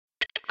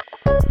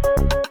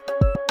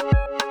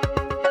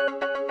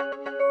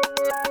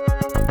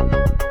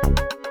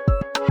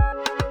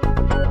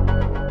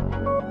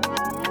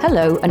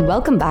Hello and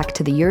welcome back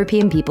to the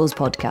European People's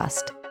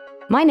Podcast.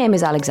 My name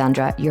is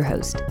Alexandra, your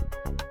host.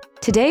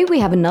 Today we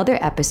have another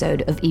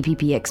episode of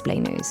EPP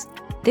Explainers,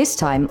 this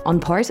time on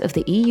part of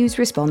the EU's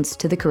response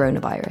to the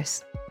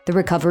coronavirus, the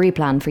recovery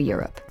plan for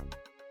Europe.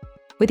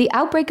 With the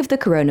outbreak of the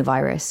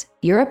coronavirus,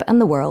 Europe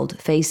and the world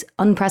face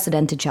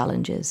unprecedented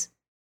challenges.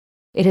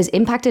 It has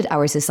impacted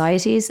our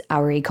societies,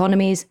 our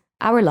economies,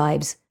 our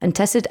lives, and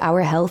tested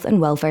our health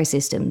and welfare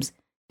systems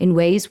in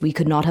ways we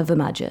could not have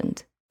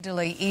imagined.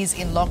 Italy is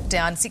in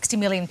lockdown. 60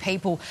 million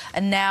people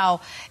are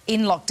now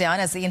in lockdown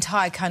as the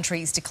entire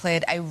country is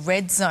declared a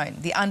red zone.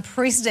 The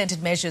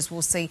unprecedented measures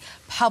will see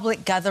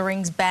public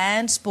gatherings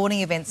banned,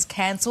 sporting events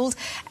cancelled,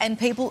 and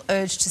people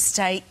urged to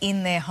stay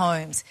in their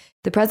homes.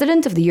 The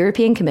President of the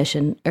European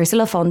Commission,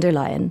 Ursula von der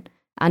Leyen,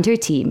 and her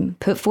team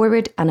put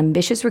forward an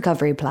ambitious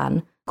recovery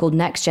plan called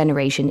Next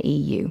Generation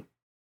EU.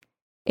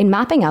 In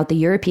mapping out the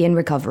European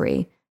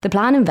recovery, the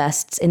plan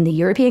invests in the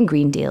European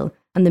Green Deal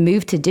and the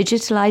move to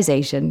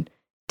digitalisation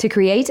to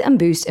create and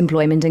boost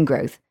employment and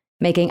growth,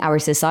 making our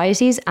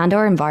societies and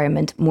our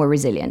environment more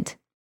resilient.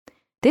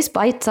 This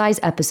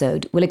bite-sized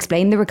episode will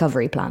explain the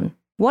recovery plan,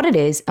 what it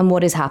is and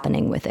what is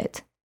happening with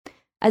it.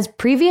 As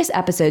previous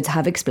episodes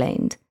have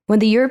explained, when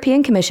the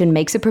European Commission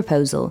makes a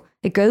proposal,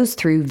 it goes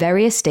through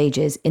various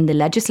stages in the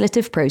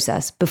legislative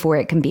process before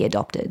it can be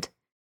adopted.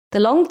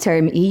 The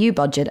long-term EU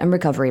budget and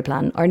recovery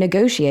plan are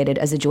negotiated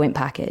as a joint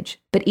package,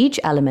 but each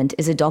element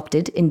is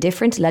adopted in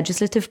different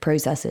legislative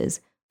processes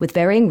with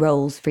varying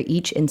roles for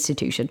each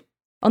institution.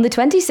 On the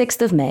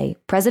 26th of May,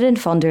 President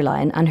von der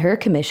Leyen and her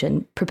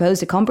Commission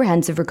proposed a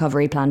comprehensive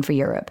recovery plan for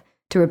Europe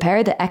to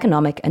repair the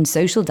economic and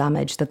social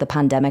damage that the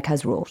pandemic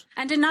has wrought.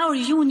 And in our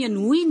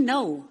union, we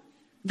know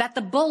that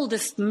the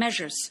boldest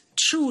measures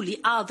truly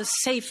are the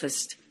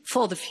safest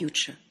for the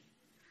future.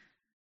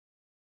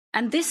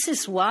 And this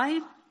is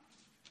why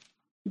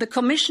the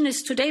Commission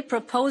is today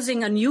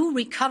proposing a new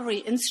recovery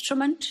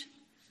instrument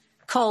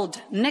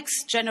called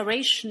Next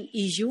Generation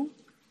EU,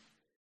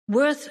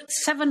 worth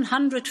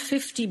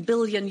 €750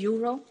 billion.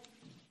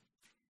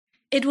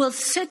 It will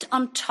sit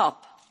on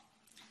top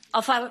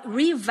of a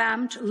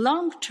revamped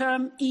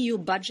long-term EU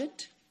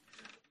budget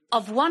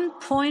of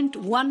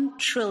 €1.1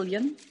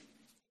 trillion.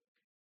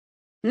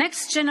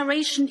 Next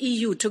Generation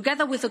EU,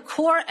 together with the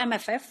core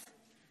MFF,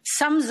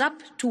 sums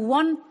up to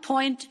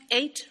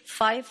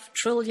 €1.85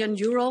 trillion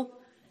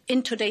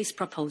in today's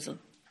proposal.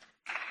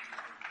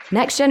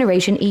 Next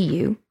Generation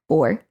EU,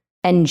 or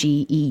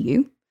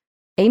NGEU,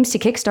 aims to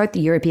kickstart the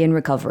European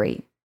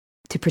recovery,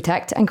 to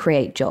protect and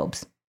create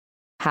jobs.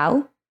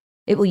 How?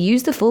 It will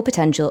use the full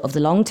potential of the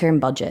long-term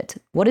budget,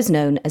 what is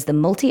known as the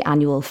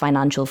Multi-Annual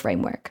Financial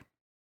Framework.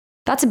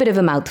 That's a bit of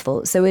a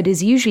mouthful, so it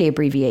is usually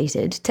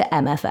abbreviated to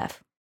MFF.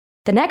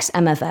 The next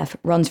MFF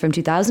runs from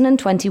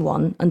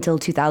 2021 until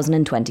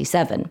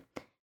 2027,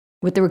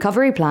 with the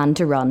recovery plan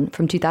to run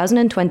from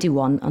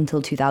 2021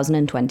 until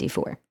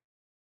 2024.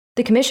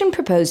 The Commission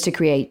proposed to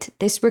create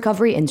this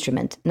recovery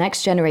instrument,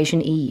 Next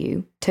Generation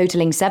EU,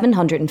 totalling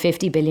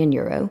 €750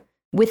 billion,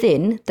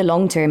 within the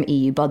long-term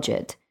EU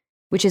budget,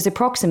 which is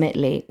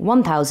approximately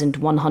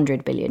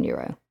 €1,100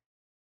 billion.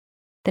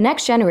 The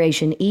Next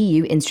Generation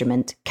EU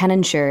instrument can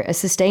ensure a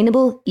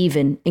sustainable,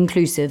 even,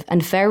 inclusive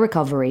and fair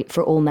recovery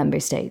for all member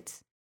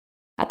states.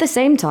 At the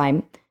same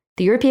time,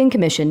 the European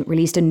Commission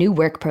released a new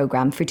work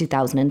programme for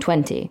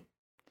 2020.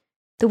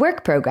 The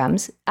work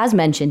programmes, as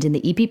mentioned in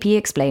the EPP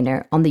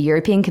Explainer on the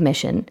European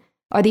Commission,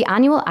 are the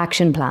annual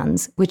action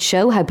plans which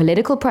show how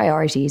political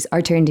priorities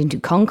are turned into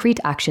concrete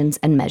actions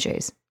and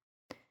measures.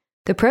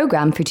 The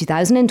programme for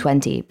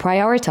 2020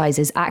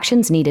 prioritises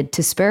actions needed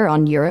to spur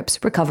on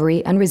Europe's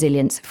recovery and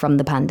resilience from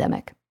the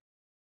pandemic.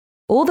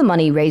 All the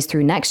money raised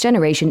through Next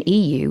Generation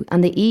EU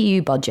and the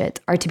EU budget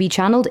are to be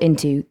channelled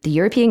into the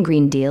European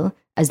Green Deal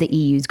as the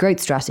EU's growth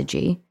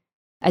strategy,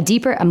 a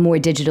deeper and more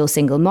digital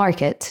single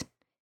market,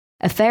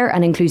 a fair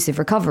and inclusive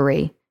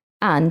recovery,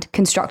 and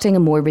constructing a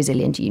more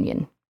resilient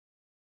union.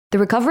 The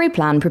recovery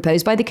plan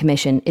proposed by the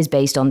Commission is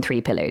based on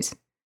 3 pillars.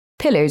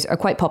 Pillars are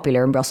quite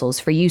popular in Brussels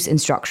for use in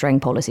structuring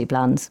policy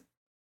plans.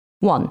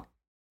 1.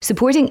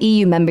 Supporting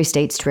EU member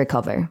states to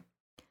recover.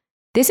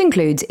 This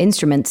includes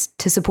instruments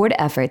to support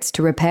efforts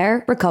to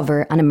repair,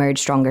 recover, and emerge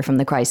stronger from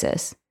the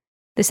crisis.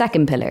 The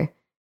second pillar,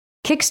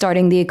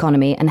 kickstarting the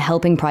economy and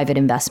helping private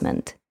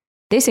investment.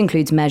 This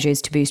includes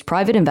measures to boost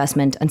private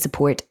investment and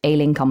support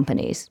ailing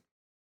companies.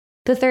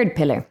 The third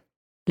pillar,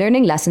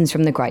 learning lessons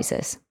from the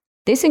crisis.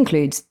 This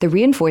includes the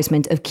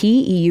reinforcement of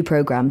key EU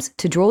programmes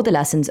to draw the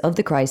lessons of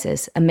the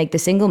crisis and make the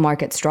single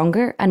market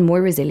stronger and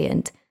more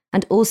resilient,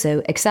 and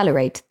also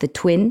accelerate the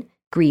twin,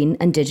 green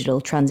and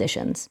digital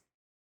transitions.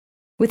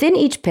 Within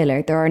each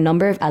pillar, there are a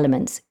number of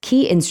elements,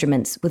 key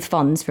instruments with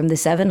funds from the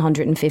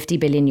 €750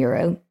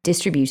 billion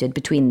distributed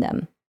between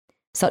them,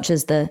 such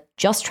as the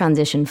Just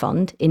Transition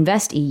Fund,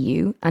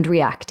 InvestEU and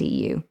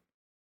REACT-EU.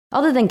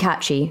 Other than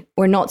catchy,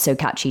 or not so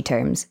catchy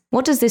terms,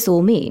 what does this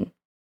all mean?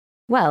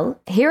 Well,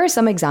 here are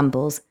some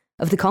examples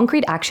of the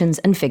concrete actions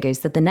and figures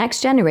that the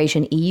Next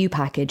Generation EU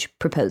package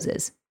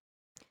proposes.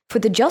 For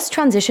the Just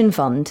Transition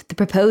Fund, the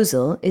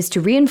proposal is to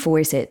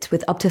reinforce it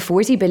with up to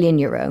 €40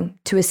 billion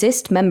to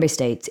assist member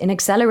states in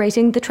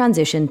accelerating the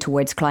transition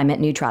towards climate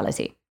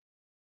neutrality.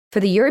 For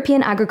the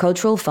European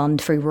Agricultural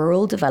Fund for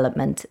Rural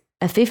Development,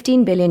 a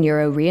 €15 billion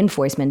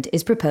reinforcement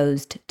is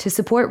proposed to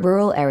support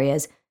rural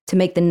areas to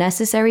make the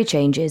necessary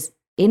changes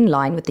in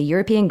line with the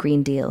European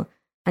Green Deal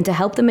and to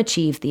help them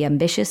achieve the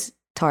ambitious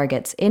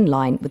targets in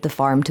line with the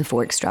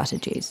farm-to-fork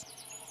strategies.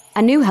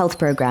 A new health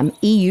programme,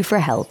 EU for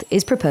Health,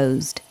 is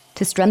proposed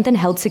to strengthen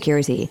health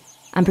security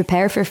and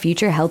prepare for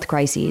future health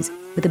crises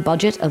with a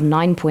budget of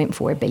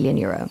 €9.4 billion.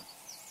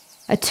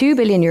 A €2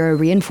 billion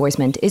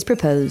reinforcement is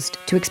proposed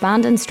to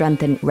expand and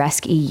strengthen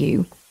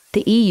RescEU,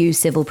 the EU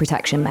civil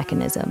protection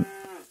mechanism.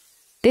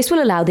 This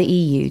will allow the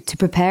EU to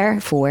prepare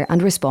for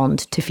and respond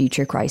to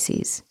future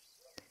crises.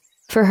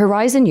 For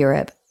Horizon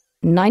Europe,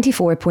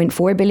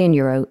 €94.4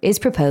 billion is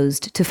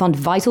proposed to fund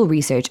vital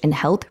research in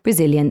health,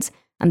 resilience,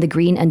 and the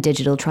green and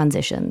digital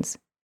transitions.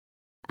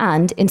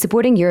 And in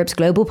supporting Europe's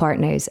global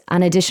partners,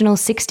 an additional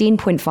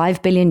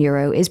 €16.5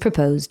 billion is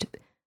proposed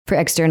for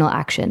external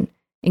action,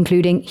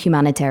 including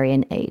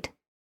humanitarian aid.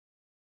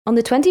 On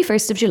the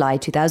 21st of July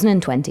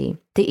 2020,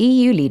 the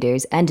EU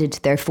leaders ended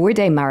their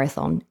 4-day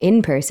marathon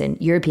in-person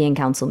European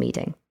Council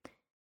meeting.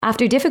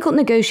 After difficult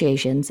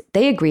negotiations,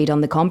 they agreed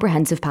on the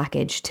comprehensive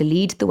package to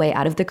lead the way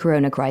out of the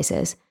corona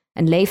crisis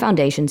and lay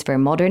foundations for a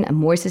modern and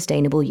more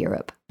sustainable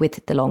Europe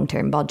with the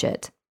long-term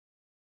budget.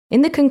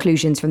 In the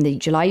conclusions from the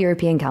July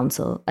European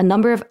Council, a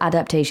number of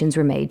adaptations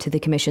were made to the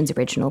Commission's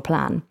original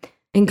plan,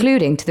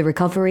 including to the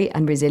Recovery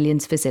and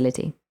Resilience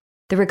Facility.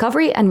 The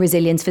Recovery and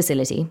Resilience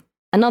Facility,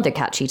 another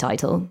catchy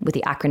title with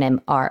the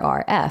acronym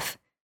RRF,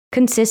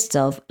 consists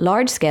of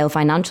large-scale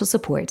financial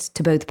support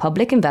to both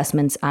public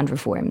investments and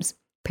reforms,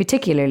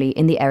 particularly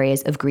in the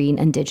areas of green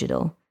and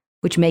digital,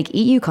 which make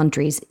EU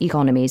countries'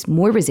 economies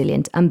more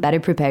resilient and better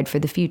prepared for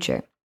the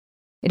future.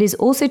 It is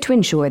also to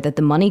ensure that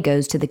the money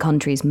goes to the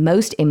countries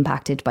most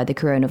impacted by the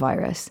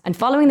coronavirus. And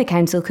following the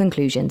Council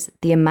conclusions,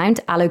 the amount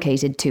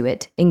allocated to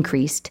it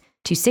increased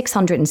to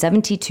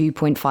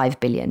 €672.5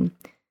 billion,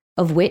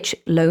 of which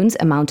loans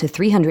amount to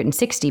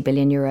 €360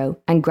 billion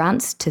and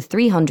grants to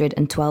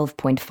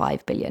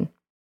 €312.5 billion.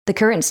 The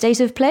current state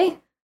of play?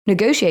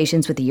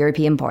 Negotiations with the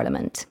European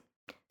Parliament.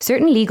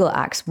 Certain legal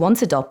acts,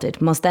 once adopted,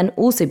 must then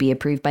also be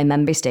approved by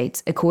member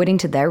states according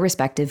to their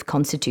respective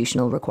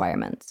constitutional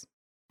requirements.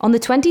 On the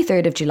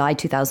 23rd of July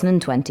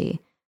 2020,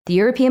 the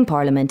European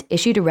Parliament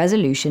issued a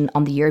resolution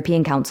on the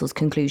European Council's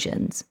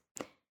conclusions.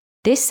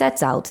 This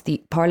sets out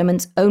the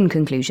Parliament's own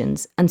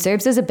conclusions and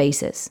serves as a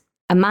basis,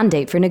 a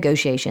mandate for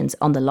negotiations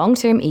on the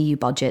long-term EU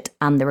budget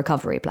and the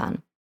recovery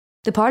plan.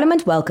 The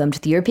Parliament welcomed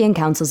the European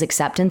Council's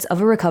acceptance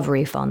of a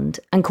recovery fund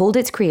and called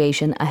its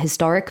creation a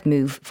historic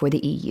move for the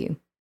EU.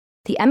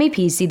 The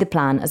MEPs see the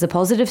plan as a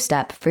positive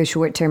step for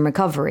short-term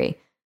recovery,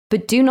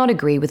 but do not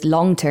agree with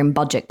long-term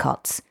budget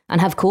cuts and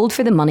have called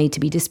for the money to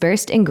be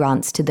dispersed in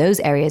grants to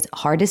those areas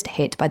hardest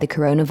hit by the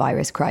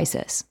coronavirus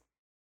crisis.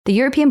 The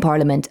European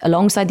Parliament,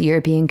 alongside the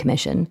European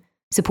Commission,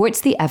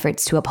 supports the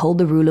efforts to uphold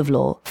the rule of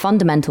law,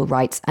 fundamental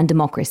rights and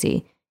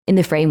democracy in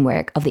the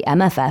framework of the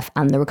MFF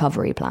and the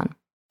recovery plan,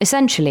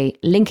 essentially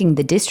linking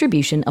the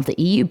distribution of the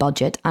EU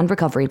budget and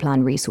recovery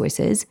plan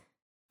resources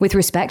with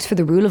respect for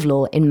the rule of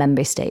law in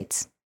member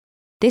states.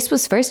 This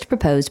was first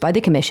proposed by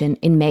the Commission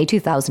in May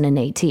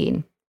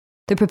 2018.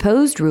 The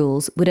proposed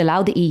rules would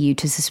allow the EU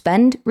to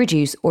suspend,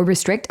 reduce or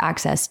restrict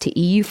access to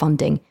EU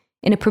funding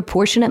in a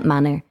proportionate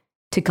manner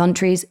to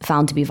countries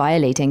found to be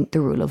violating the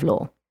rule of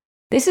law.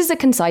 This is a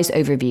concise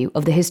overview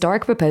of the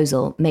historic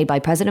proposal made by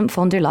President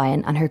von der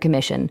Leyen and her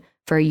Commission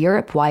for a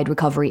Europe-wide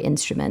recovery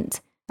instrument,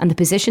 and the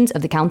positions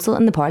of the Council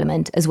and the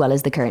Parliament, as well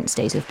as the current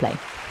state of play.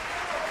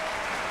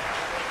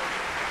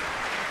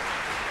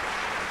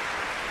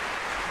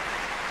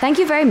 Thank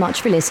you very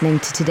much for listening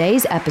to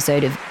today's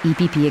episode of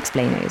EPP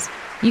Explainers.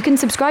 You can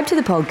subscribe to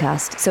the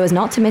podcast so as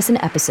not to miss an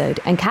episode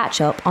and catch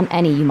up on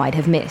any you might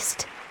have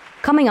missed.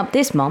 Coming up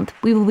this month,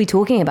 we will be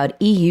talking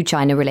about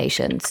EU-China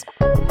relations.